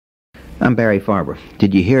I'm Barry Farber.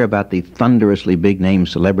 Did you hear about the thunderously big-name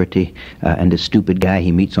celebrity and the stupid guy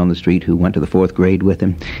he meets on the street who went to the 4th grade with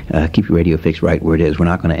him? Keep your radio fixed right where it is. We're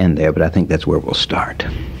not going to end there, but I think that's where we'll start.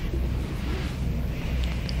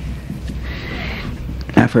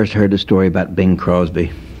 I first heard the story about Bing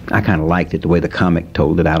Crosby. I kind of liked it the way the comic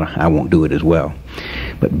told it. I won't do it as well.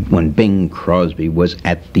 But when Bing Crosby was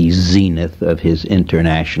at the zenith of his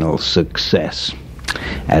international success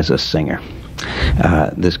as a singer,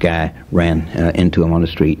 this guy ran into him on the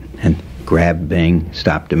street and grabbed Bing,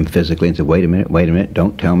 stopped him physically and said, wait a minute,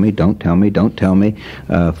 don't tell me.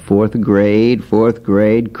 4th grade,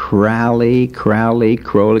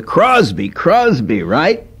 Crosby,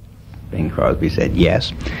 right? Bing Crosby said,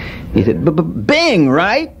 yes. He said, Bing,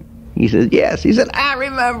 right? He said, yes. He said, I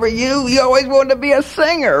remember you. You always wanted to be a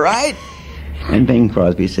singer, right? And Bing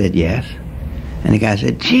Crosby said, yes. And the guy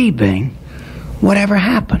said, gee, Bing, whatever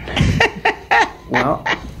happened? Well,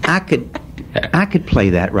 I could play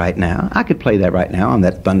that right now. I could play that right now on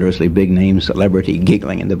that thunderously big-name celebrity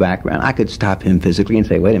giggling in the background. I could stop him physically and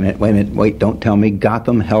say, wait a minute, don't tell me.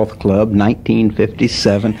 Gotham Health Club,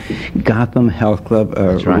 1957. Gotham Health Club.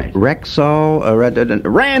 That's right. Rexall,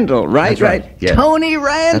 Randall, right? That's right. Yes. Tony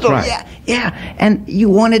Randall. That's right. Yeah. And you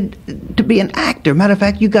wanted to be an actor. Matter of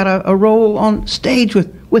fact, you got a role on stage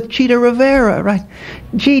with Cheetah Rivera, right?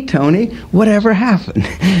 Gee, Tony, whatever happened?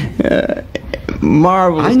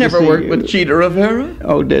 Marvelous. I never worked with Cheetah Rivera.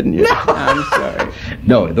 Oh, didn't you? No. I'm sorry.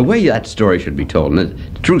 No, the way that story should be told, and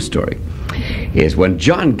the true story, is when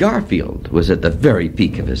John Garfield was at the very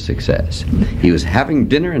peak of his success. He was having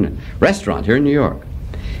dinner in a restaurant here in New York,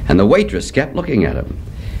 and the waitress kept looking at him,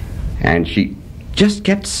 and she just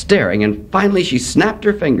kept staring, and finally she snapped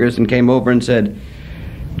her fingers and came over and said,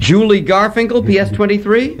 Julie Garfinkel,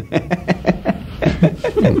 PS23?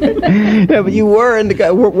 Yeah, but you were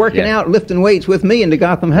working out, lifting weights with me in the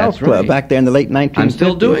Gotham Health Club back there in the late 1950s. I'm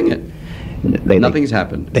still doing it. Nothing's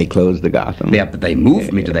happened. They closed the Gotham. Yeah, but they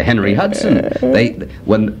moved me to the Henry Hudson.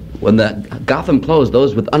 When the Gotham closed,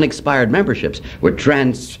 those with unexpired memberships were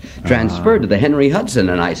transferred to the Henry Hudson,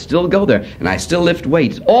 and I still go there, and I still lift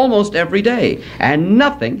weights almost every day, and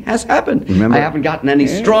nothing has happened. Remember? I haven't gotten any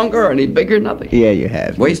stronger or any bigger, nothing. Yeah, you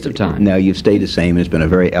have. Waste of time. No, you've stayed the same, and it's been a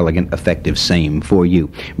very elegant, effective same for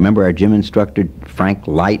you. Remember our gym instructor, Frank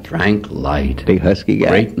Light? Frank Light. Big husky guy.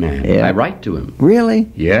 Great man. Yeah. I write to him. Really?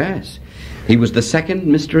 Yes. He was the second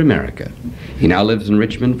Mr. America. He now lives in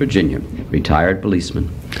Richmond, Virginia. Retired policeman.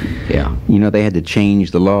 Yeah. You know, they had to change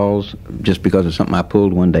the laws just because of something I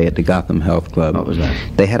pulled one day at the Gotham Health Club. What was that?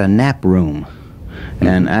 They had a nap room.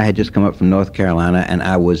 And I had just come up from North Carolina, and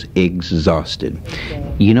I was exhausted.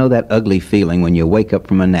 You know that ugly feeling when you wake up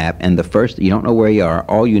from a nap, and you don't know where you are.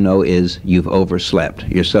 All you know is you've overslept.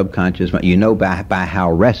 Your subconscious, you know by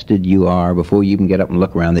how rested you are before you even get up and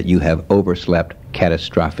look around that you have overslept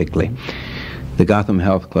catastrophically. The Gotham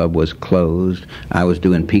Health Club was closed. I was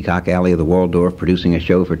doing Peacock Alley of the Waldorf, producing a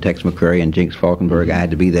show for Tex McCurry and Jinx Falkenberg. I had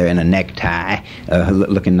to be there in a necktie,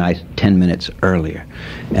 looking nice 10 minutes earlier.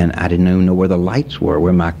 And I didn't even know where the lights were,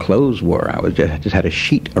 where my clothes were. I just had a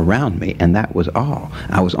sheet around me, and that was all.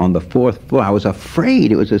 I was on the 4th floor. I was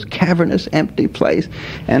afraid. It was this cavernous, empty place.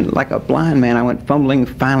 And like a blind man, I went fumbling.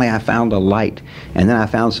 Finally, I found a light. And then I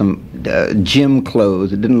found some gym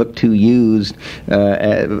clothes. It didn't look too used.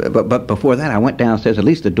 But before that, I went downstairs. At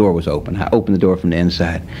least the door was open. I opened the door from the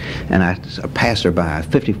inside, and a passerby,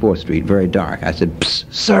 54th Street, very dark. I said, "Psst,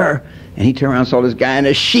 sir." And he turned around and saw this guy in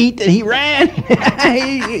a sheet, and he ran.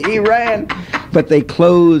 he ran. But they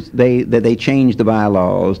changed the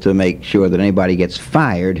bylaws to make sure that anybody gets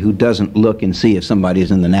fired who doesn't look and see if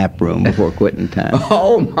somebody's in the nap room before quitting time.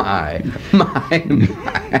 Oh, my.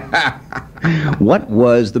 What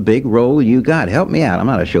was the big role you got? Help me out. I'm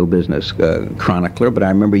not a show business chronicler, but I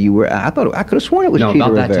remember you were. I could have sworn it was Cheetah about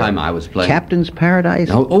Rivera. that time I was playing Captain's Paradise.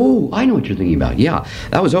 Oh, I know what you're thinking about. Yeah,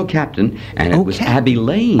 that was Captain, and it was Abby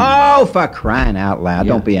Lane. Oh, for crying out loud!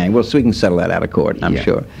 Yeah. Don't be angry. Well, so we can settle that out of court. I'm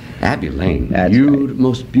sure. Abby Lane, That's the right.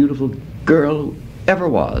 most beautiful girl who ever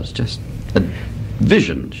was. Just a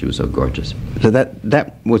vision. She was so gorgeous. So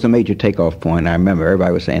that was a major takeoff point. I remember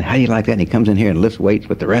everybody was saying, "How do you like that?" And he comes in here and lifts weights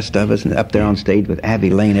with the rest of us, and up there on stage with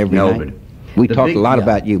Abby Lane every night. But we talked a lot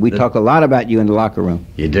about you. We talk a lot about you in the locker room.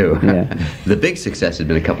 You do. Yeah. The big success had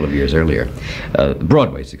been a couple of years earlier.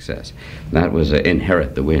 Broadway success. That was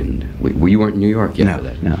Inherit the Wind. You weren't in New York yet for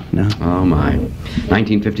that? No. Oh, my.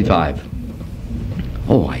 1955.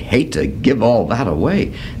 Oh, I hate to give all that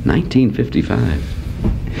away. 1955.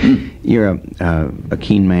 You're a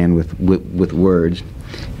keen man with words.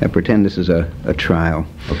 Pretend this is a trial.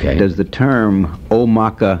 Okay. Does the term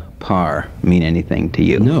Omaka par mean anything to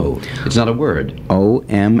you? No, it's not a word.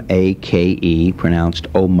 Omake,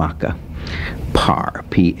 pronounced Omaka. Par,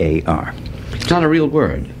 P-A-R. It's not a real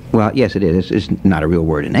word. Well, yes, it is. It's not a real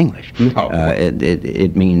word in English. No.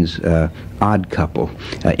 It means odd couple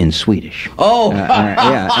in Swedish. Oh!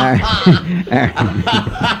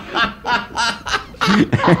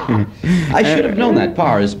 I should have known that.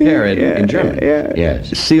 Par is pair in German.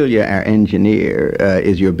 Yes. Celia, our engineer,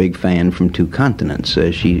 is your big fan from two continents.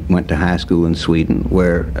 She went to high school in Sweden,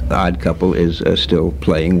 where the odd couple is still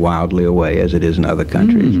playing wildly away, as it is in other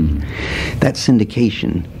countries. That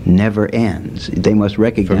syndication never ends. They must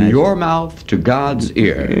recognize... From your mouth to God's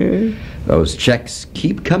ear. Those checks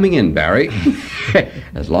keep coming in, Barry.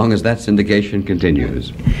 As long as that syndication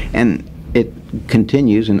continues. And it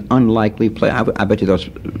continues in unlikely place. I bet you they'll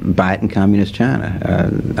buy it in communist China.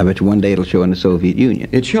 I bet you one day it'll show in the Soviet Union.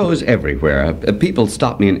 It shows everywhere. People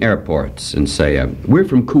stop me in airports and say, we're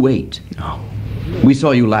from Kuwait. Oh. We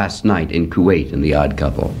saw you last night in Kuwait in The Odd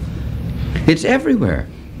Couple. It's everywhere.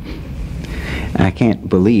 I can't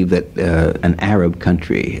believe that an Arab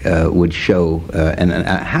country would show.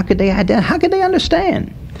 How could they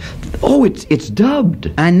understand? Oh, it's dubbed.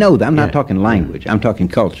 I know that. I'm not talking language. I'm talking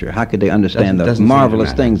culture. How could they understand the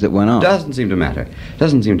marvelous things that went on? Doesn't seem to matter.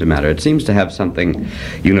 Doesn't seem to matter. It seems to have something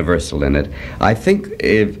universal in it. I think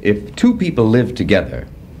if two people live together,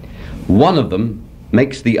 one of them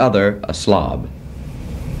makes the other a slob.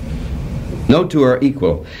 No two are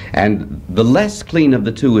equal, and the less clean of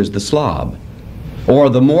the two is the slob, or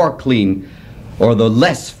the more clean, or the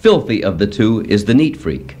less filthy of the two is the neat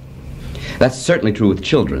freak. That's certainly true with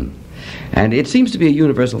children. And it seems to be a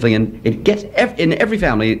universal thing, and it gets in every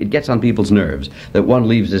family, it gets on people's nerves that one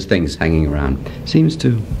leaves his things hanging around. Seems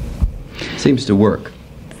to work.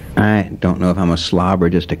 I don't know if I'm a slob or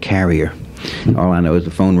just a carrier. All I know is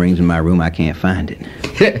the phone rings in my room, I can't find it.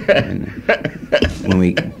 When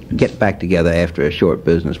we get back together after a short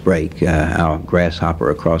business break, I'll grasshopper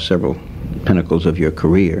across several pinnacles of your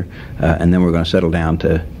career, and then we're going to settle down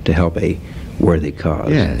to help a worthy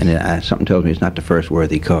cause. Yes. And something tells me it's not the first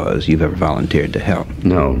worthy cause you've ever volunteered to help.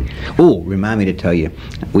 No. Oh, remind me to tell you,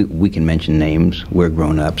 we can mention names, we're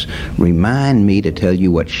grown-ups. Remind me to tell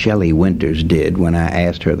you what Shelley Winters did when I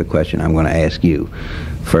asked her the question I'm going to ask you.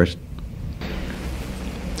 First,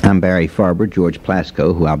 I'm Barry Farber. George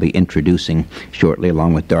Glasko, who I'll be introducing shortly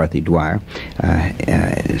along with Dorothy Dwyer,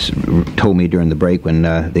 told me during the break when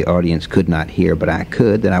the audience could not hear, but I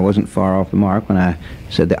could, that I wasn't far off the mark when I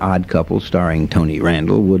said The Odd Couple, starring Tony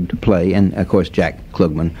Randall, would play, and of course Jack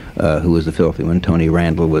Klugman, who was the filthy one. Tony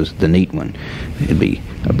Randall was the neat one. It'd be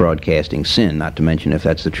a broadcasting sin, not to mention if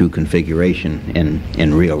that's the true configuration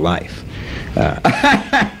in real life.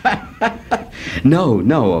 No.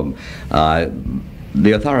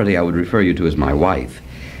 The authority I would refer you to is my wife.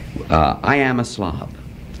 I am a slob.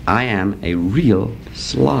 I am a real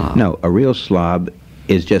slob. No, a real slob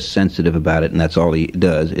is just sensitive about it, and that's all he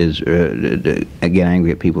does is get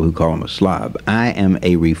angry at people who call him a slob. I am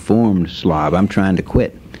a reformed slob. I'm trying to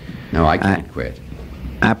quit. No, I can't quit.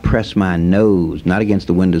 I press my nose, not against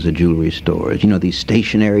the windows of jewelry stores. You know, these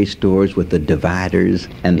stationary stores with the dividers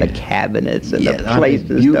and the cabinets and the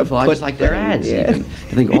places. Beautiful. I just like their ads even.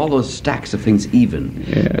 I think all those stacks of things even.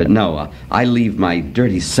 Yeah. But no, I leave my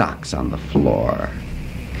dirty socks on the floor.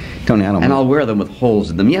 Tony, I don't... And I'll wear them with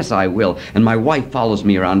holes in them. Yes, I will. And my wife follows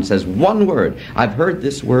me around and says one word. I've heard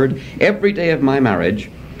this word every day of my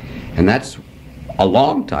marriage, and that's a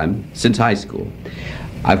long time, since high school.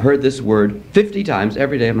 I've heard this word 50 times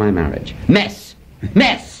every day of my marriage. Mess!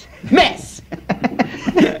 Mess! Mess!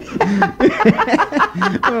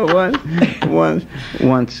 Well,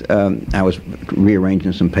 once I was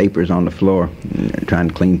rearranging some papers on the floor, trying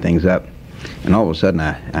to clean things up, and all of a sudden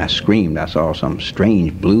I screamed. I saw some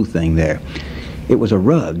strange blue thing there. It was a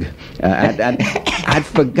rug. I'd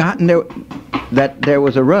forgotten that there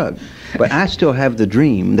was a rug. But I still have the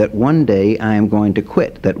dream that one day I am going to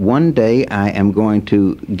quit, that one day I am going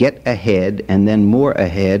to get ahead and then more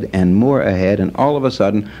ahead and more ahead, and all of a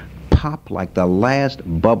sudden, pop, like the last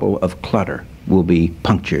bubble of clutter will be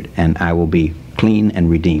punctured, and I will be clean and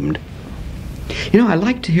redeemed. You know, I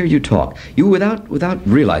like to hear you talk. You, without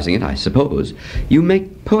realizing it, I suppose, you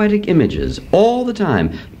make poetic images all the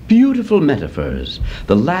time. Beautiful metaphors.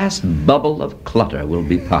 The last bubble of clutter will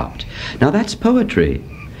be popped. Now that's poetry.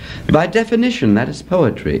 By definition, that is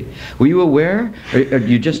poetry. Were you aware, or do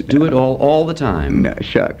you just do it all the time? No,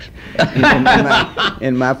 shucks.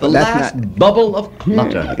 In my the last bubble of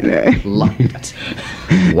clutter. Clutter.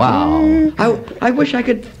 Wow. I wish I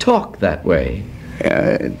could talk that way.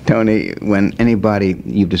 Tony, when anybody,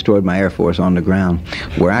 you've destroyed my Air Force on the ground.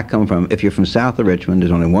 Where I come from, if you're from south of Richmond,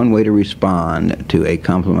 there's only one way to respond to a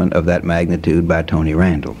compliment of that magnitude by Tony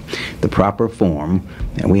Randall. The proper form,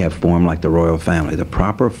 and we have form like the royal family, the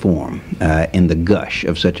proper form in the gush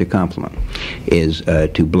of such a compliment is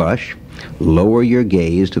to blush, lower your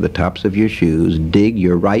gaze to the tops of your shoes, dig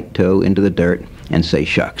your right toe into the dirt, and say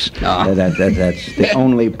shucks. That's the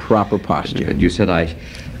only proper posture. You said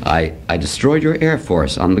I destroyed your Air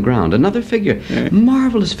Force on the ground. Another figure.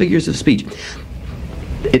 Marvelous figures of speech.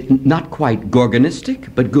 Not quite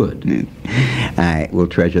Gorgonistic, but good. I will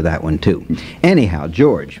treasure that one, too. Anyhow,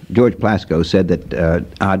 George Plasko said that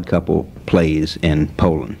Odd Couple plays in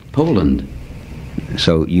Poland. Poland.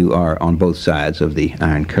 So you are on both sides of the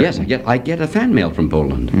Iron Curtain. Yes, I get a fan mail from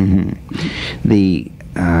Poland. Mm-hmm. The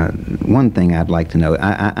one thing I'd like to know,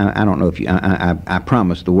 I don't know if you, I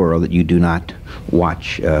promise the world that you do not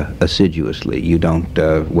watch assiduously. You don't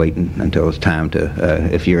wait until it's time to,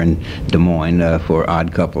 if you're in Des Moines, for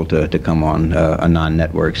Odd Couple to come on a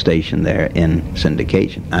non-network station there in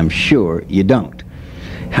syndication. I'm sure you don't.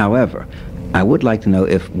 However, I would like to know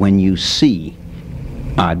if when you see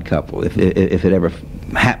Odd Couple, if it ever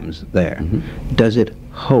happens there, mm-hmm. does it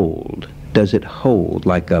hold? Does it hold?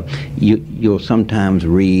 Like you'll sometimes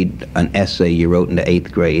read an essay you wrote in the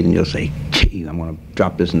 8th grade, and you'll say, "Gee, I'm going to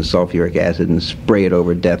drop this in sulfuric acid and spray it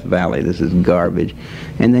over Death Valley. This is garbage."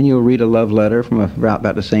 And then you'll read a love letter from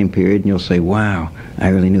about the same period, and you'll say, "Wow, I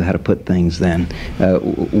really knew how to put things then."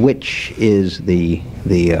 Which is the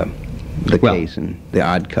case in the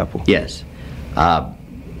Odd Couple? Yes.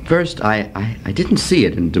 First, I didn't see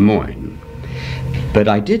it in Des Moines, but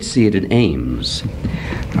I did see it in Ames.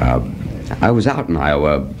 I was out in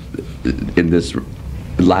Iowa in this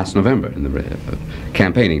last November in the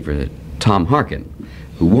campaigning for Tom Harkin,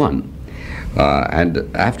 who won. And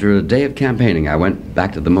after a day of campaigning, I went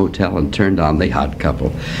back to the motel and turned on the Odd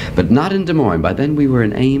Couple, but not in Des Moines. By then we were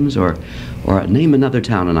in Ames or name another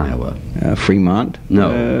town in Iowa. Fremont?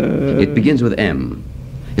 No, it begins with M.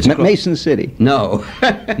 It's Mason City. No,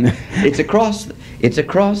 it's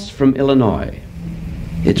across from Illinois.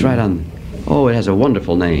 It's right on. Oh, it has a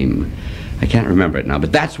wonderful name. I can't remember it now,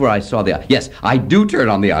 but that's where I saw the. Yes, I do turn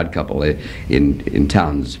on the Odd Couple in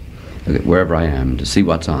towns, wherever I am, to see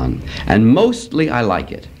what's on, and mostly I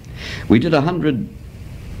like it. We did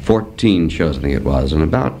 114 shows, I think it was, and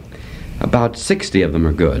about 60 of them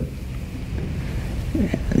are good.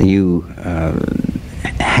 You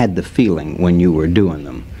had the feeling when you were doing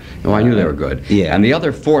them. Oh, I knew they were good. Yeah. And the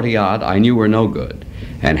other 40-odd I knew were no good,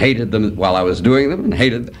 and hated them while I was doing them, and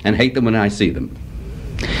hate them when I see them.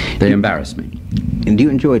 They embarrass me. And do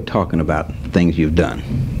you enjoy talking about things you've done?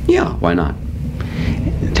 Yeah, why not?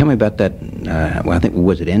 Tell me about that, well, I think,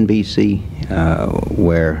 was it NBC,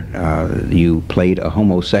 where you played a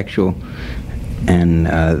homosexual, and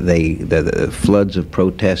the floods of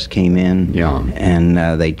protests came in, yeah, and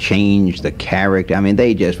they changed the character. I mean,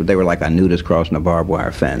 they were like a nudist crossing a barbed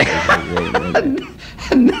wire fence.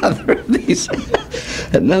 Another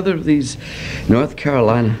of these North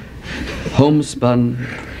Carolina homespun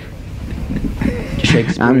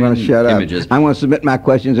Shakespearean I'm going to shut images. up. I'm going to submit my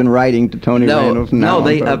questions in writing to Tony Randall.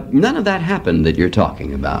 None of that happened that you're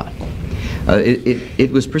talking about.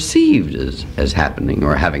 It was perceived as happening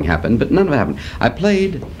or having happened, but none of it happened.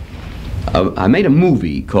 I made a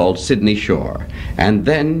movie called Sydney Shore, and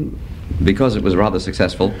then, because it was rather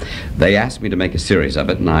successful, they asked me to make a series of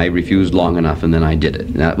it, and I refused long enough, and then I did it.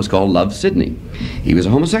 And that was called Love Sydney. He was a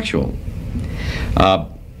homosexual.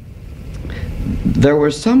 There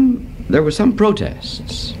were some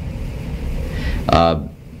protests.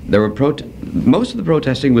 Most of the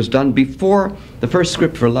protesting was done before the first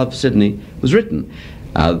script for Love Sydney was written.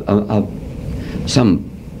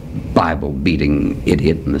 Some Bible-beating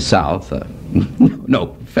idiot in the South,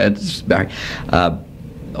 no offense, Barry,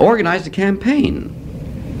 organized a campaign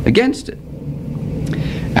against it.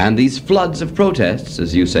 And these floods of protests,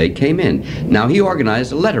 as you say, came in. Now, he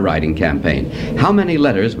organized a letter-writing campaign. How many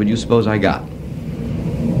letters would you suppose I got?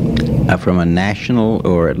 From a national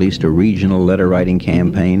or at least a regional letter-writing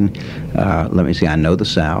campaign, let me see, I know the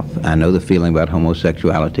South, I know the feeling about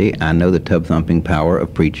homosexuality, I know the tub-thumping power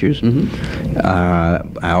of preachers. Mm-hmm.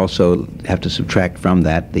 I also have to subtract from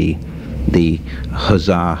that the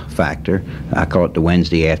huzzah factor. I call it the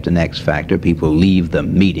Wednesday after next factor. People leave the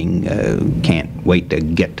meeting, can't wait to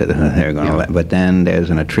get to they're going to, yeah. But then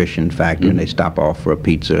there's an attrition factor, and they stop off for a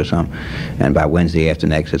pizza or something, and by Wednesday after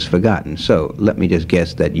next it's forgotten. So let me just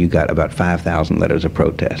guess that you got about 5,000 letters of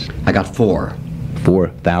protest. I got 4.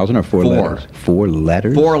 4,000 or four letters? 4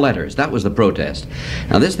 letters? 4 letters. That was the protest.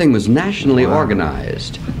 Now, this thing was nationally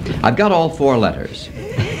organized. I've got all 4 letters.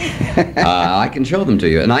 I can show them to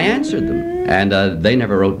you. And I answered them, and they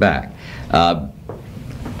never wrote back.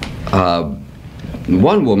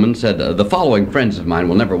 One woman said, the following friends of mine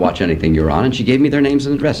will never watch anything you're on, and she gave me their names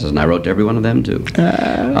and addresses, and I wrote to every one of them, too.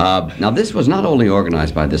 Now, this was not only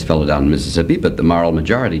organized by this fellow down in Mississippi, but the moral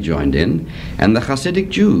majority joined in, and the Hasidic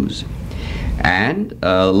Jews, and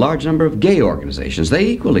a large number of gay organizations. They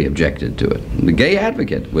equally objected to it. The Gay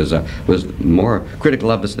Advocate was more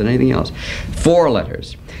critical of us than anything else. 4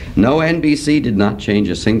 letters. No, NBC did not change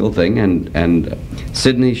a single thing, and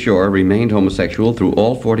Sidney Shore remained homosexual through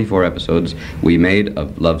all 44 episodes we made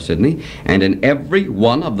of Love, Sidney, and in every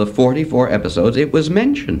one of the 44 episodes it was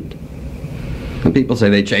mentioned. And people say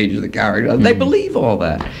they changed the character. They believe all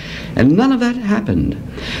that. And none of that happened.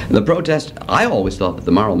 The protest, I always thought that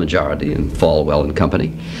the moral majority and Falwell and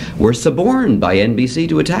company were suborned by NBC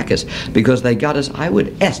to attack us because they got us, I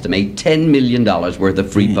would estimate, $10 million worth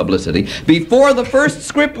of free publicity before the first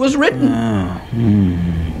script was written.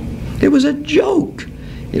 It was a joke.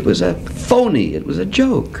 It was a phony. It was a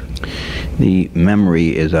joke. The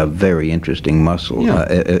memory is a very interesting muscle. Yeah.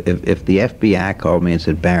 If the FBI called me and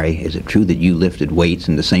said, Barry, is it true that you lifted weights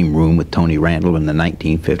in the same room with Tony Randall in the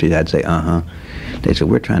 1950s? I'd say, uh-huh. They said,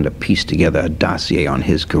 we're trying to piece together a dossier on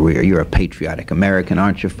his career. You're a patriotic American,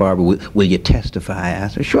 aren't you, Farber? Will you testify? I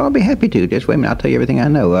said, sure, I'll be happy to. Just wait a minute, I'll tell you everything I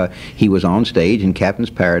know. He was on stage in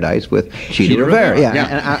Captain's Paradise with Sheila Rivera.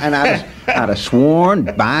 Yeah. And I'd have sworn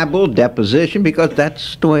Bible deposition because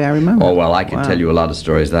that's the way I remember. Oh, well, I can tell you a lot of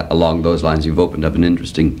stories that along those lines. You've opened up an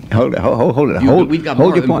interesting... Hold it. We've got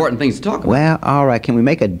more important things to talk about. Well, all right. Can we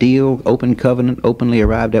make a deal, open covenant, openly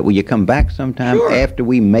arrived at? Will you come back sometime after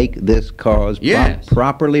we make this cause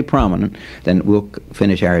properly prominent? Then we'll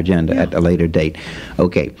finish our agenda at a later date.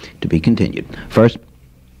 Okay, to be continued. First,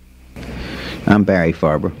 I'm Barry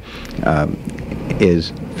Farber.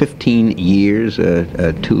 Is 15 years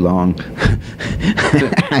too long?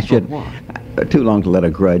 I should... Too long to let a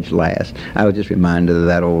grudge last. I was just reminded of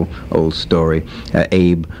that old story.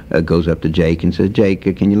 Abe goes up to Jake and says, Jake,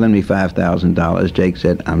 can you lend me $5,000? Jake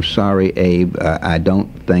said, I'm sorry, Abe. I don't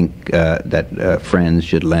think that friends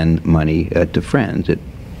should lend money to friends. It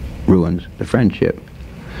ruins the friendship.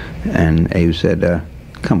 And Abe said,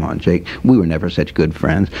 come on, Jake. We were never such good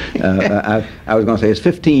friends. I was going to say it's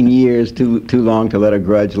 15 years too long to let a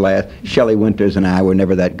grudge last. Shelley Winters and I were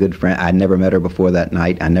never that good friends. I never met her before that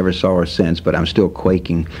night. I never saw her since, but I'm still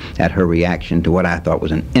quaking at her reaction to what I thought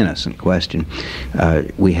was an innocent question.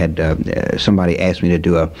 We had somebody asked me to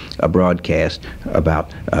do a broadcast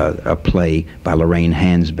about a play by Lorraine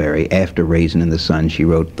Hansberry. After Raisin in the Sun, she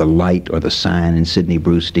wrote The Light or the Sign in Sidney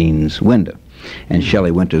Brewstein's window. And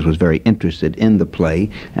Shelley Winters was very interested in the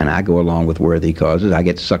play, and I go along with worthy causes. I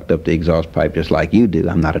get sucked up the exhaust pipe just like you do.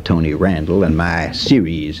 I'm not a Tony Randall, and my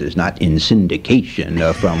series is not in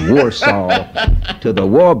syndication from Warsaw to the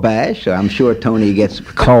Wabash. I'm sure Tony gets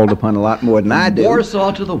called upon a lot more than I do.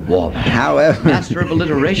 Warsaw to the Wabash. However, master of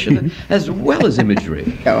alliteration as well as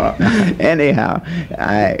imagery. Anyhow,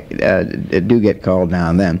 I do get called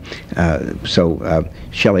now and then. So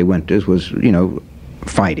Shelley Winters was,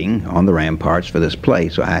 fighting on the ramparts for this play.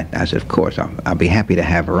 So I said, of course, I'll be happy to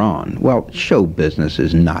have her on. Well, show business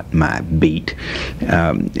is not my beat.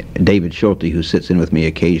 David Schulte, who sits in with me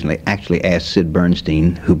occasionally, actually asked Sid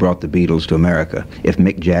Bernstein, who brought the Beatles to America, if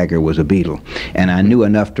Mick Jagger was a Beatle. And I knew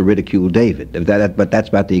enough to ridicule David. But that's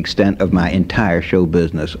about the extent of my entire show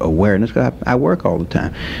business awareness, because I work all the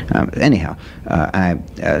time. Anyhow, I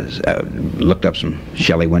looked up some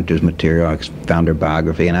Shelley Winters material. I found her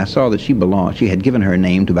biography, and I saw that she had given her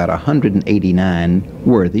name to about 189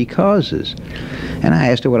 worthy causes. And I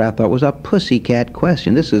asked her what I thought was a pussycat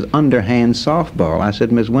question. This is underhand softball. I said,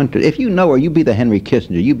 Miss Winters, if you know her, you be the Henry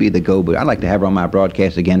Kissinger, you be the go-between. I'd like to have her on my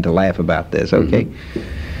broadcast again to laugh about this, okay?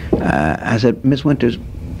 I said, Miss Winters,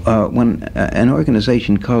 when an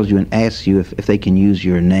organization calls you and asks you if they can use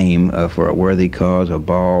your name for a worthy cause, a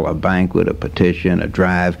ball, a banquet, a petition, a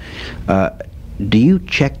drive, do you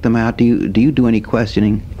check them out? Do you do any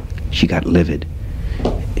questioning? She got livid.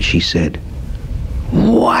 She said,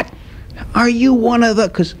 what? Are you one of the...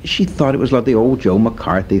 Because she thought it was like the old Joe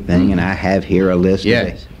McCarthy thing, and I have here a list.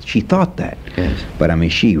 Yes. She thought that. Yes. But, I mean,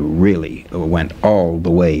 she really went all the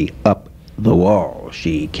way up the wall.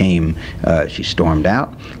 She came, she stormed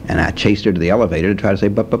out, and I chased her to the elevator to try to say,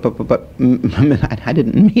 but, I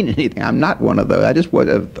didn't mean anything. I'm not one of those. I just was,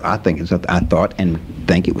 I thought and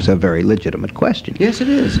think it was a very legitimate question. Yes, it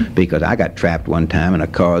is. Because I got trapped one time in a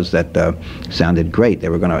cause that sounded great. They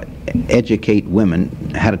were going to educate women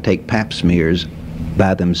how to take pap smears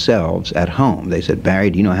by themselves at home. They said, Barry,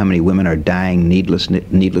 do you know how many women are dying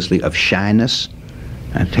needlessly of shyness?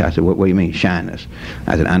 I said, what do you mean, shyness?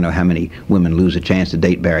 I said, I know how many women lose a chance to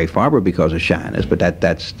date Barry Farber because of shyness, but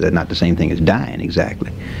that's not the same thing as dying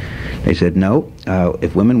exactly. They said, no,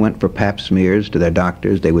 if women went for pap smears to their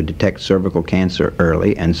doctors, they would detect cervical cancer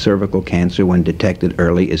early, and cervical cancer, when detected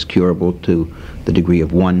early, is curable to the degree of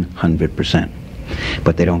 100%.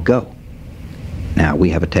 But they don't go. Now, we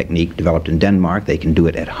have a technique developed in Denmark. They can do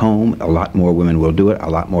it at home. A lot more women will do it. A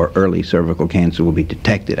lot more early cervical cancer will be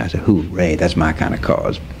detected. I said, hooray, that's my kind of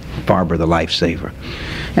cause. Farber, the lifesaver.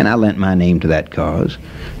 And I lent my name to that cause.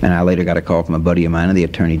 And I later got a call from a buddy of mine in the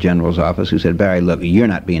Attorney General's office who said, Barry, look, you're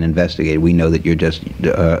not being investigated. We know that you're just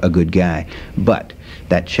a good guy. But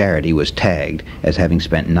that charity was tagged as having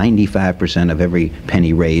spent 95% of every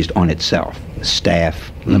penny raised on itself.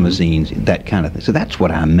 Staff, limousines, that kind of thing. So that's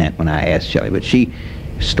what I meant when I asked Shelley. But she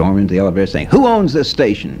stormed into the elevator saying, who owns this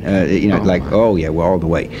station? Oh yeah, well, all the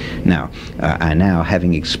way. Now, I now,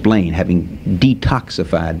 having explained, having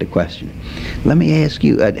detoxified the question, let me ask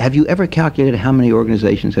you, have you ever calculated how many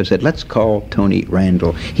organizations have said, let's call Tony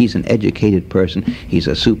Randall. He's an educated person. He's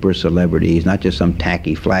a super celebrity. He's not just some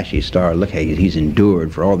tacky, flashy star. Look, hey, he's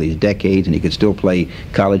endured for all these decades, and he could still play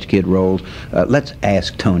college kid roles. Let's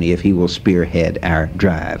ask Tony if he will spearhead our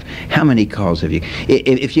drive. How many calls have you?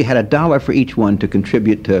 If you had $1 for each one to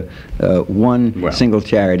contribute to one single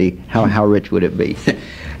charity, how rich would it be?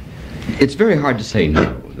 It's very hard to say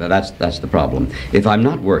no. That's the problem. If I'm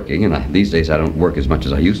not working, and these days I don't work as much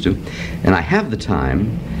as I used to, and I have the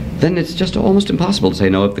time, then it's just almost impossible to say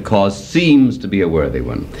no if the cause seems to be a worthy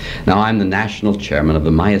one. Now, I'm the national chairman of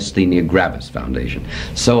the Myasthenia Gravis Foundation,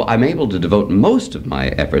 so I'm able to devote most of my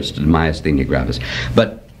efforts to myasthenia gravis.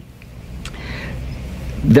 But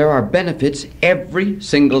there are benefits every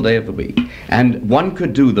single day of the week, and one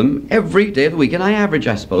could do them every day of the week, and I average,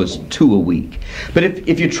 I suppose, 2 a week. But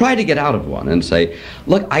if you try to get out of one and say,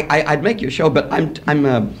 look, I'd make your show, but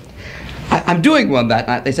I'm doing one that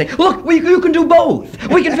night, they say, look, you can do both.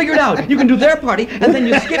 We can figure it out. You can do their party, and then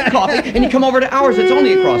you skip coffee, and you come over to ours. It's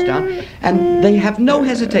only across town. And they have no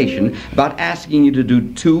hesitation about asking you to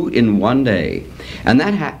do 2 in one day. And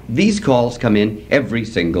these calls come in every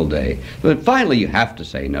single day. But finally, you have to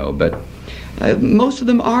say no, but most of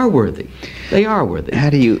them are worthy. They are worthy.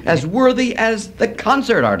 How do you... As worthy as the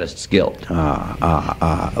Concert Artists Guild. Well,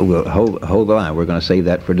 hold the line. We're going to save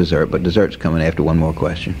that for dessert, but dessert's coming after one more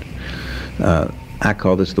question. I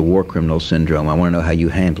call this the war criminal syndrome. I want to know how you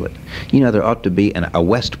handle it. You know, there ought to be a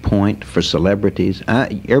West Point for celebrities.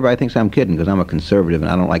 Everybody thinks I'm kidding because I'm a conservative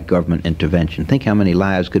and I don't like government intervention. Think how many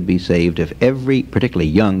lives could be saved if every, particularly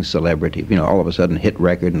young celebrity, all of a sudden hit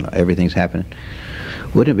record and everything's happening.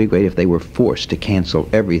 Wouldn't it be great if they were forced to cancel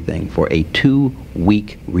everything for a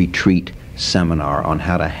 2-week retreat seminar on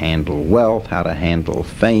how to handle wealth, how to handle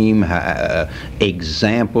fame,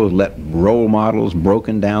 examples, let role models,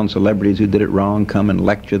 broken down celebrities who did it wrong come and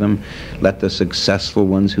lecture them, let the successful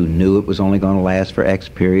ones who knew it was only going to last for X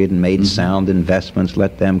period and made sound investments,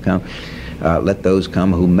 let them come. Let those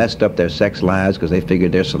come who messed up their sex lives because they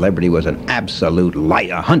figured their celebrity was an absolute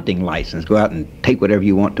a hunting license. Go out and take whatever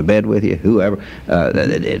you want to bed with you, whoever.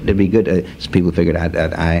 It'd be good. People figured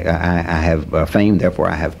I have fame, therefore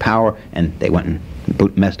I have power, and they went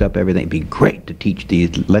and messed up everything. It'd be great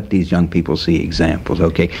to let these young people see examples.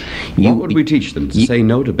 Okay. What would we teach them? To say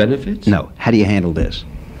no to benefits? No. How do you handle this?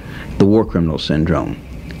 The war criminal syndrome.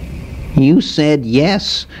 You said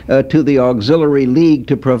yes to the Auxiliary League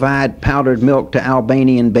to provide powdered milk to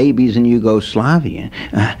Albanian babies in Yugoslavia.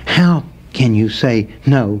 How can you say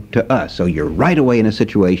no to us? So you're right away in a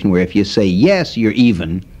situation where if you say yes, you're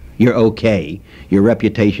even, you're okay, your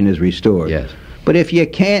reputation is restored. Yes. But if you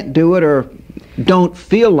can't do it or don't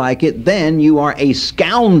feel like it, then you are a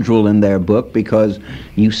scoundrel in their book because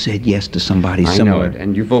you said yes to somebody similar. I know it,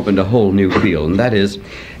 and you've opened a whole new field, and that is,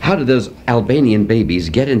 how did those Albanian babies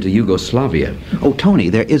get into Yugoslavia? Oh, Tony,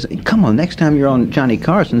 come on, next time you're on Johnny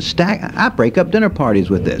Carson, I break up dinner parties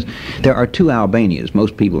with this. There are 2 Albanias.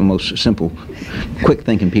 Most people, most simple,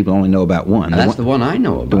 quick-thinking people only know about one. That's the one I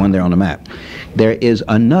know about. The one there on the map. There is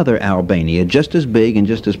another Albania, just as big and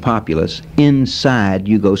just as populous, inside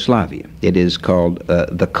Yugoslavia. It is called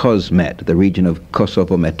the Kosmet, the region of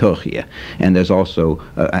Kosovo-Metohija, and there's also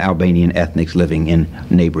Albanian ethnics living in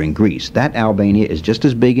neighboring Greece. That Albania is just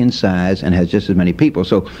as big in size and has just as many people.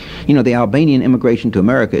 So, the Albanian immigration to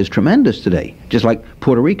America is tremendous today, just like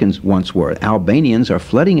Puerto Ricans once were. Albanians are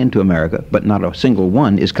flooding into America, but not a single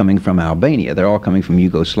one is coming from Albania. They're all coming from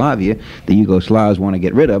Yugoslavia. The Yugoslavs want to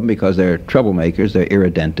get rid of them because they're troublemakers, they're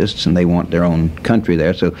irredentists, and they want their own country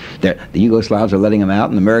there. So the Yugoslavs are letting them out,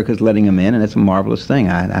 and America's letting them in, and that's a marvelous thing.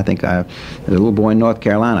 I think as a little boy in North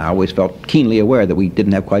Carolina, I always felt keenly aware that we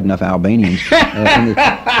didn't have quite enough Albanians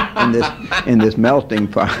in this melting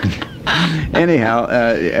pot. Anyhow,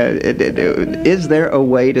 is there a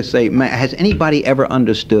way to say, has anybody ever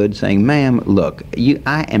understood saying, ma'am, look,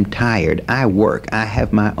 I am tired, I work, I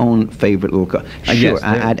have my own favorite little car. Sure, yes,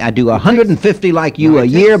 I do 150 like you a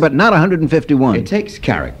year, but not 151. It takes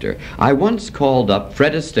character. I once called up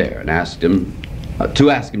Fred Astaire and asked him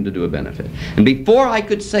to do a benefit. And before I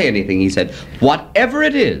could say anything, he said, whatever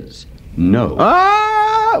it is, no.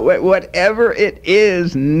 Whatever it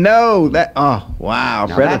is, no. Wow.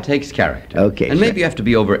 Now that takes character. Okay. And maybe you have to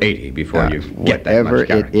be over 80 before you get that much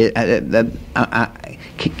character.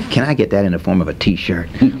 Can I get that in the form of a T-shirt?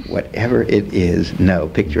 Whatever it is, no.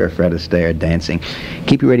 Picture of Fred Astaire dancing.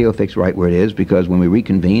 Keep your radio fixed right where it is, because when we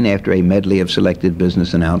reconvene after a medley of selected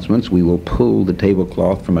business announcements, we will pull the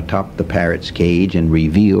tablecloth from atop the parrot's cage and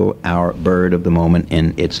reveal our bird of the moment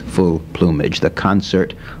in its full plumage, the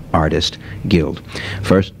Concert Artist Guild.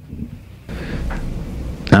 First,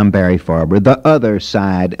 I'm Barry Farber. The other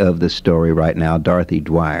side of the story right now, Dorothy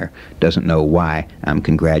Dwyer doesn't know why I'm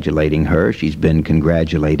congratulating her. She's been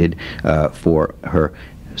congratulated for her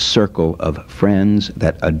circle of friends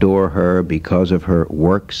that adore her because of her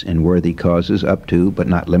works in worthy causes, up to, but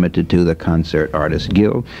not limited to, the Concert Artists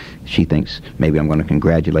Guild. She thinks maybe I'm going to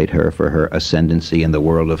congratulate her for her ascendancy in the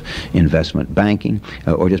world of investment banking,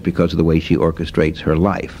 or just because of the way she orchestrates her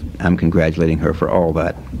life. I'm congratulating her for all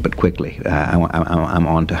that, but quickly. I'm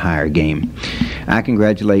on to higher game. I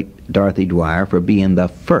congratulate Dorothy Dwyer for being the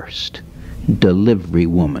first delivery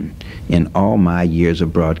woman in all my years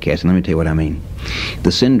of broadcasting. Let me tell you what I mean.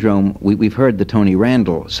 The syndrome, we've heard the Tony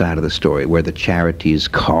Randall side of the story, where the charities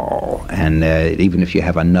call, and even if you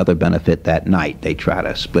have another benefit that night, they try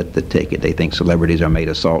to split the ticket. They think celebrities are made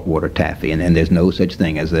of saltwater taffy, and there's no such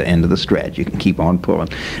thing as the end of the stretch. You can keep on pulling.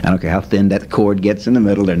 I don't care how thin that cord gets in the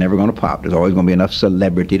middle, they're never going to pop. There's always going to be enough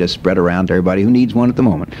celebrity to spread around to everybody who needs one at the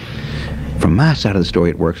moment. From my side of the story,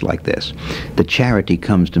 it works like this. The charity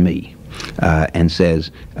comes to me and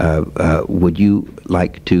says, would you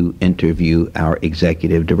like to interview our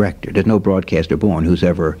executive director? There's no broadcaster born who's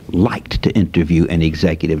ever liked to interview an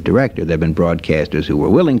executive director. There have been broadcasters who were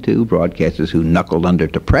willing to, broadcasters who knuckled under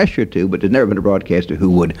to pressure to, but there's never been a broadcaster who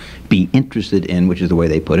would be interested in, which is the way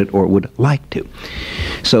they put it, or would like to.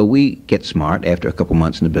 So we get smart after a couple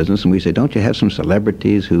months in the business, and we say, don't you have some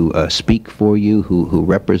celebrities who speak for you, who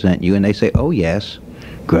represent you? And they say, oh, yes.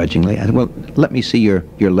 Grudgingly. I said, well, let me see your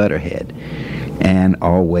letterhead. And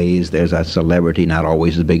always there's a celebrity, not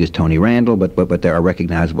always as big as Tony Randall, but there are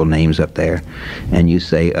recognizable names up there. And you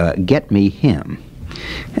say, get me him.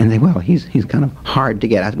 And they, well, he's kind of hard to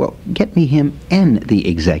get. I said, well, get me him and the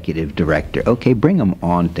executive director. Okay, bring them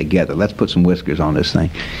on together. Let's put some whiskers on this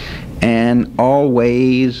thing. And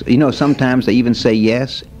always, sometimes they even say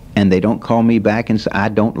yes, and they don't call me back, and so I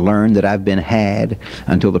don't learn that I've been had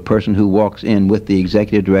until the person who walks in with the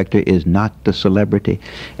executive director is not the celebrity.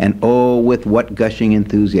 And oh, with what gushing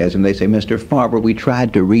enthusiasm they say, Mr. Farber, we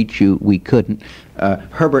tried to reach you, we couldn't.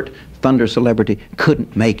 Herbert, Thunder Celebrity,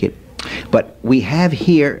 couldn't make it. But we have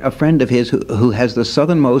here a friend of his who has the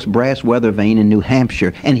southernmost brass weather vane in New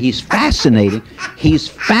Hampshire, and he's fascinating. He's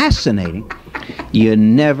fascinating. You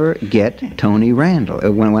never get Tony Randall.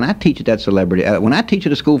 When I teach at that celebrity, when I teach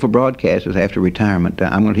at a school for broadcasters after retirement,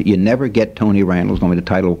 you never get Tony Randall is going to be the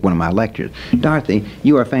title of one of my lectures. Dorothy,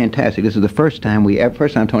 you are fantastic. This is the first time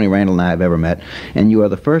Tony Randall and I have ever met, and you are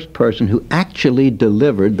the first person who actually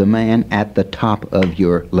delivered the man at the top of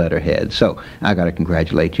your letterhead. So I got to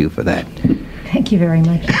congratulate you for that. Thank you very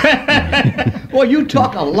much. Well, you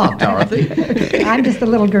talk a lot, Dorothy. I'm just a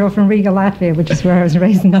little girl from Riga, Latvia, which is where I was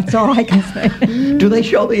raised, and that's all I can say. Do they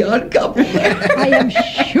show the Odd Couple there? I am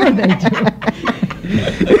sure they do.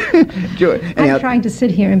 Sure. I'm trying to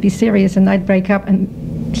sit here and be serious, and I'd break up,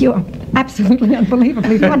 and you are absolutely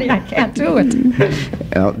unbelievably funny. I can't do it.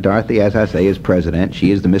 Well, Dorothy, as I say, is president.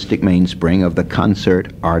 She is the mystic mainspring of the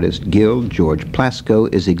Concert Artists Guild. George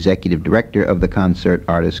Plasko is executive director of the Concert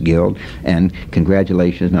Artists Guild. And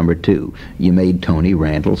congratulations, number 2. You made Tony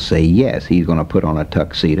Randall say yes. He's going to put on a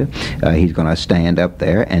tuxedo. He's going to stand up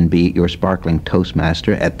there and be your sparkling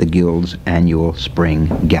Toastmaster at the Guild's annual spring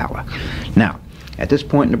gala. Now, at this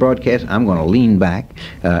point in the broadcast, I'm going to lean back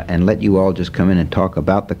and let you all just come in and talk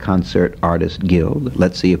about the Concert Artists Guild.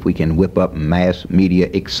 Let's see if we can whip up mass media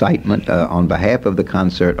excitement on behalf of the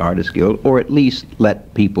Concert Artists Guild, or at least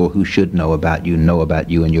let people who should know about you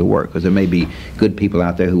and your work, because there may be good people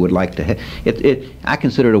out there who would like to I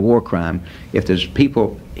consider it a war crime if there's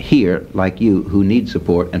people here like you who need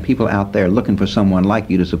support, and people out there looking for someone like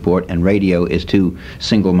you to support, and radio is too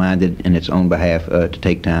single-minded in its own behalf to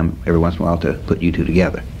take time every once in a while to put you two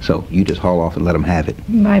together. So you just haul off and let them have it.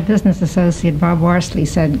 My business associate, Bob Worsley,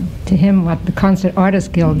 said to him what the Concert Artists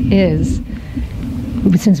Guild is.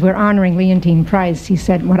 Since we're honoring Leontine Price, he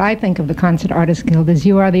said, what I think of the Concert Artists Guild is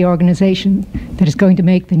you are the organization that is going to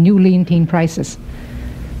make the new Leontine Prices.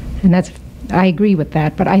 And that's, I agree with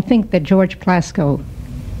that, but I think that George Glasko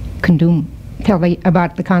can tell me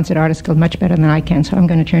about the Concert Artists Guild much better than I can, so I'm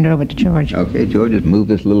going to turn it over to George. Okay, George, just move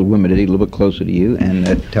this little womanity a little bit closer to you and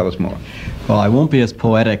tell us more. Well, I won't be as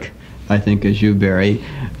poetic, I think, as you, Barry,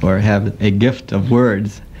 or have a gift of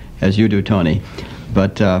words as you do, Tony.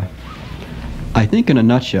 But I think in a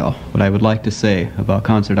nutshell, what I would like to say about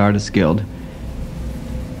Concert Artists Guild,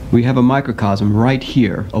 we have a microcosm right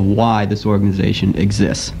here of why this organization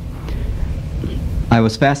exists. I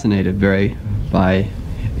was fascinated, Barry, by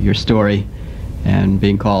your story and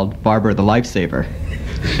being called Farber the Lifesaver.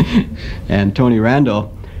 And Tony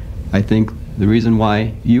Randall, I think the reason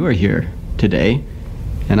why you are here today,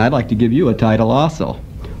 and I'd like to give you a title also,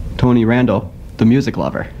 Tony Randall, the Music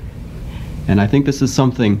Lover. And I think this is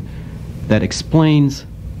something that explains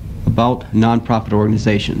about nonprofit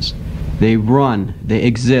organizations. They run, they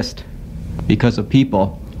exist because of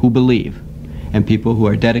people who believe, and people who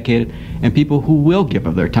are dedicated, and people who will give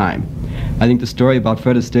of their time. I think the story about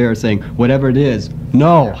Fred Astaire saying, whatever it is,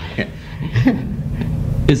 no,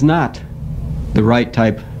 is not the right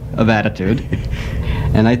type of attitude.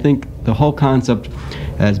 And I think the whole concept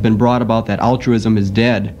has been brought about that altruism is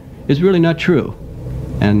dead is really not true.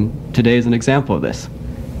 And today is an example of this.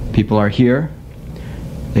 People are here,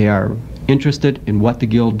 they are interested in what the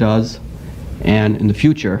Guild does, and in the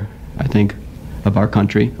future, I think, of our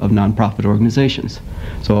country, of nonprofit organizations.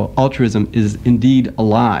 So altruism is indeed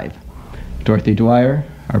alive. Dorothy Dwyer,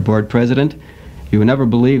 our board president, you would never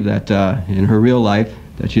believe that in her real life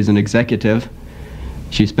that she's an executive.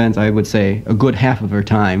 She spends, I would say, a good half of her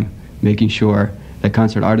time making sure that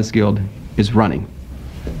Concert Artists Guild is running.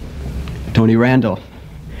 Tony Randall,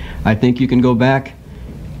 I think you can go back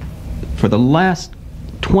for the last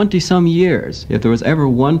 20-some years, if there was ever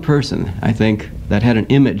one person, I think, that had an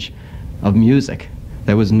image of music,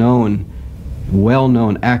 that was known,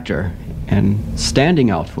 well-known actor, and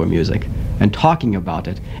standing out for music, and talking about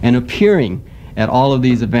it, and appearing at all of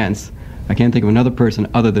these events, I can't think of another person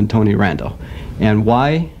other than Tony Randall. And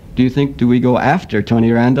why do you think do we go after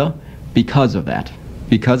Tony Randall? Because of that.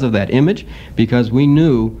 Because of that image, because we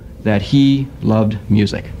knew that he loved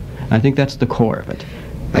music. I think that's the core of it.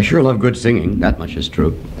 I sure love good singing, that much is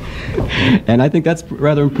true. And I think that's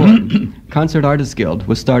rather important. Concert Artists Guild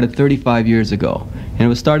was started 35 years ago, and it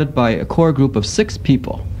was started by a core group of 6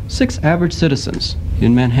 people, 6 average citizens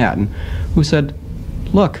in Manhattan, who said,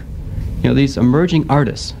 look, you know, these emerging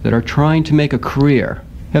artists that are trying to make a career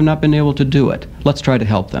have not been able to do it. Let's try to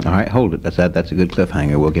help them. All right, hold it. That's a good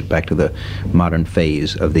cliffhanger. We'll get back to the modern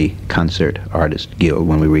phase of the Concert Artists Guild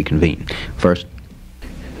when we reconvene. First,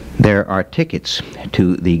 there are tickets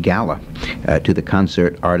to the gala, to the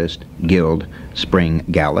Concert Artist Guild Spring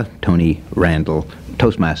Gala, Tony Randall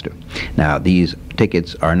Toastmaster. Now, these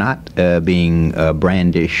tickets are not being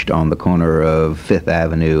brandished on the corner of 5th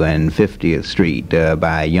Avenue and 50th Street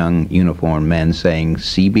by young uniformed men saying,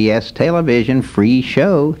 CBS television, free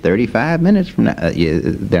show, 35 minutes from now.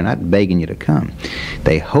 They're not begging you to come.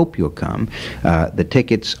 They hope you'll come. The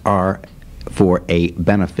tickets are for a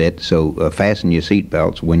benefit, so fasten your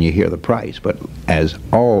seatbelts when you hear the price. But as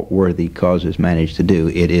all worthy causes manage to do,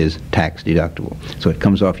 it is tax deductible. So it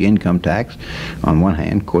comes off your income tax on one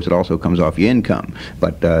hand. Of course, it also comes off your income.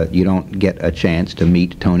 But you don't get a chance to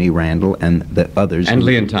meet Tony Randall and the others. And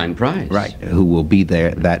Leontine Price. Right, who will be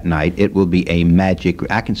there that night. It will be a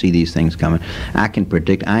magic. I can see these things coming. I can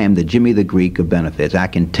predict. I am the Jimmy the Greek of benefits. I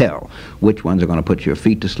can tell which ones are going to put your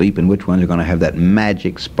feet to sleep and which ones are going to have that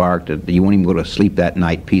magic spark that you won't even go to sleep that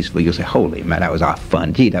night peacefully. You'll say, holy man, that was our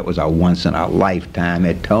fun. Gee, that was our once in a lifetime.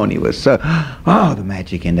 And Tony was so, oh, the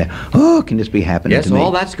magic in there. Oh, can this be happening to me? Yes,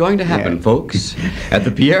 all that's going to happen, folks. At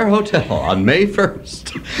the Pierre Hotel on May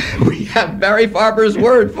 1st. We have Barry Farber's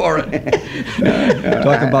word for it.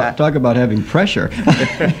 Talk about having pressure.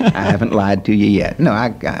 I haven't lied to you yet. No,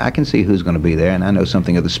 I can see who's going to be there, and I know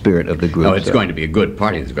something of the spirit of the group. No, it's going to be a good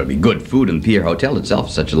party. There's going to be good food, and the Pierre Hotel itself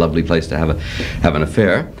is such a lovely place to have an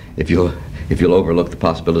affair. If you'll overlook the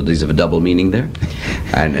possibilities of a double meaning there,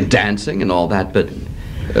 and dancing and all that, but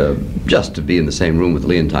just to be in the same room with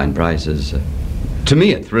Leontine Price is, to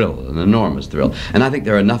me, a thrill, an enormous thrill. And I think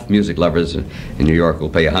there are enough music lovers in New York who'll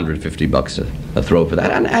pay $150 a throw for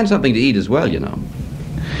that, and something to eat as well, you know.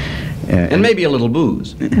 And maybe a little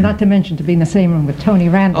booze. Not to mention to be in the same room with Tony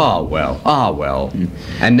Randall. Ah, well.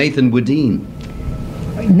 And Nathan Woodine.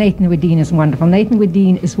 Nathan Woodine is wonderful. Nathan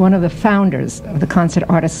Woodine is one of the founders of the Concert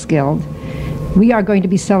Artists Guild. We are going to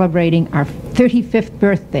be celebrating our 35th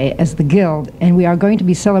birthday as the Guild, and we are going to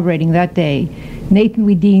be celebrating that day Nathan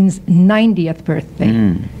Woodine's 90th birthday.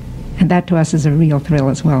 And that to us is a real thrill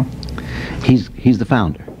as well. He's the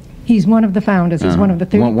founder. He's one of the founders. He's one of the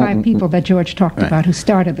 35 people that George talked about who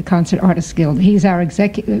started the Concert Artists Guild. He's our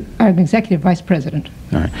executive vice president.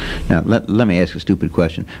 All right. Now, let me ask a stupid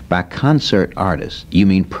question. By concert artists, you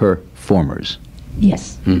mean performers?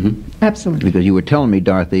 Yes, absolutely. Because you were telling me,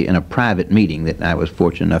 Dorothy, in a private meeting that I was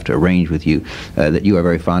fortunate enough to arrange with you, that you are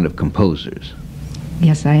very fond of composers.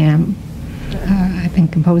 Yes, I am. I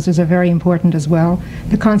think composers are very important as well.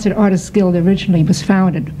 The Concert Artists Guild originally was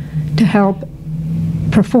founded to help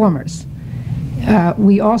performers.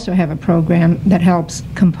 We also have a program that helps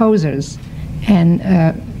composers. And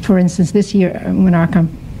for instance, this year, when our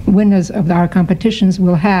winners of our competitions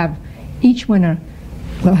will have, each winner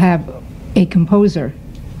will have a composer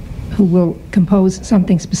who will compose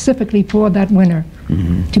something specifically for that winner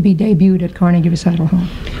to be debuted at Carnegie Recital Hall.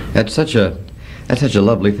 That's such a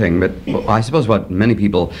lovely thing. But I suppose what many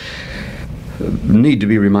people need to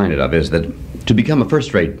be reminded of is that to become a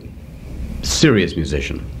first-rate, serious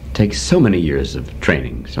musician takes so many years of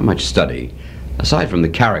training, so much study. Aside from the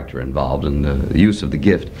character involved and the use of the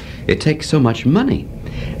gift, it takes so much money.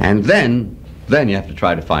 And then you have to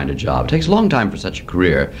try to find a job. It takes a long time for such a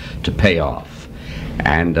career to pay off.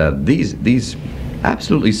 And these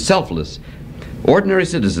absolutely selfless, ordinary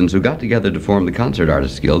citizens who got together to form the Concert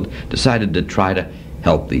Artists Guild decided to try to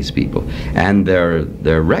help these people. And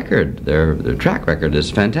their record, their track record is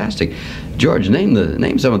fantastic. George,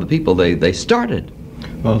 name some of the people they started.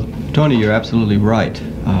 Well, Tony, you're absolutely right.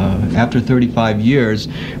 After 35 years,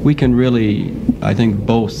 we can really, I think,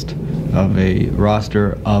 boast of a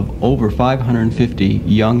roster of over 550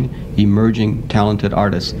 young, emerging, talented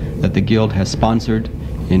artists that the Guild has sponsored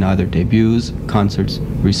in either debuts, concerts,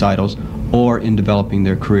 recitals, or in developing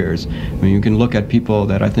their careers. I mean, you can look at people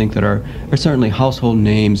that I think that are certainly household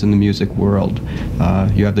names in the music world.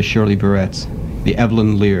 You have the Shirley Baretts, the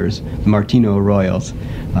Evelyn Lears, the Martino Royals,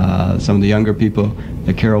 some of the younger people,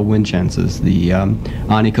 the Carol Winchences, the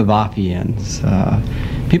Ani Kavafians.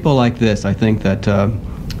 People like this, I think, that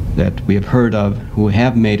we have heard of, who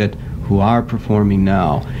have made it, who are performing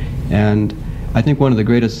now. And I think one of the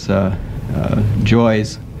greatest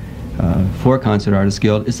joys for Concert Artists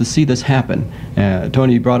Guild is to see this happen.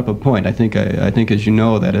 Tony, you brought up a point. I think, as you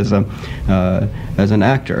know, that as an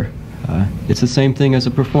actor, it's the same thing as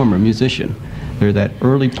a performer, musician. There's that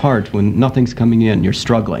early part when nothing's coming in, you're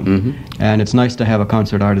struggling. And it's nice to have a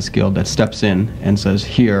Concert Artists Guild that steps in and says,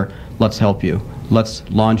 here, let's help you. Let's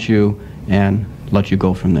launch you and let you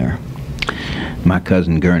go from there. My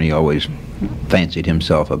cousin Gurney always fancied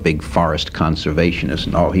himself a big forest conservationist,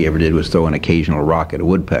 and all he ever did was throw an occasional rock at a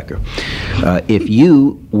woodpecker. If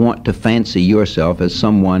you want to fancy yourself as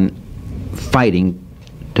someone fighting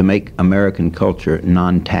to make American culture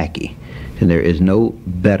non-tacky, then there is no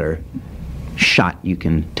better shot you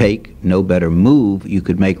can take, no better move you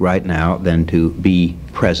could make right now than to be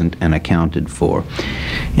present and accounted for.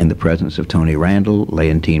 In the presence of Tony Randall,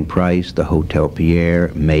 Leontine Price, the Hotel Pierre,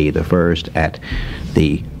 May the 1st, at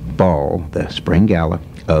the ball, the spring gala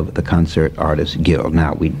of the Concert Artists Guild.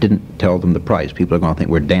 Now, we didn't tell them the price. People are going to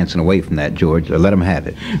think we're dancing away from that, George. Let them have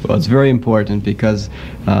it. Well, it's very important because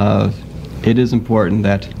it is important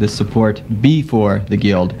that this support be for the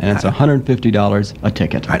Guild, and it's $150 a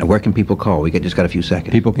ticket. All right, where can people call? We just got a few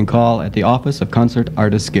seconds. People can call at the office of Concert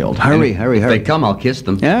Artists Guild. Hurry. If they come, I'll kiss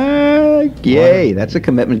them. Yay, that's a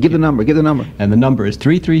commitment. Give the number. And the number is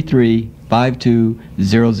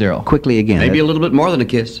 333-5200. Quickly again. Maybe a little bit more than a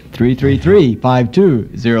kiss.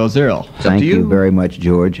 333-5200. Thank you very much,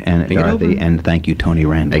 George and Dorothy, and thank you, Tony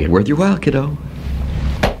Randall. Make it worth your while, kiddo.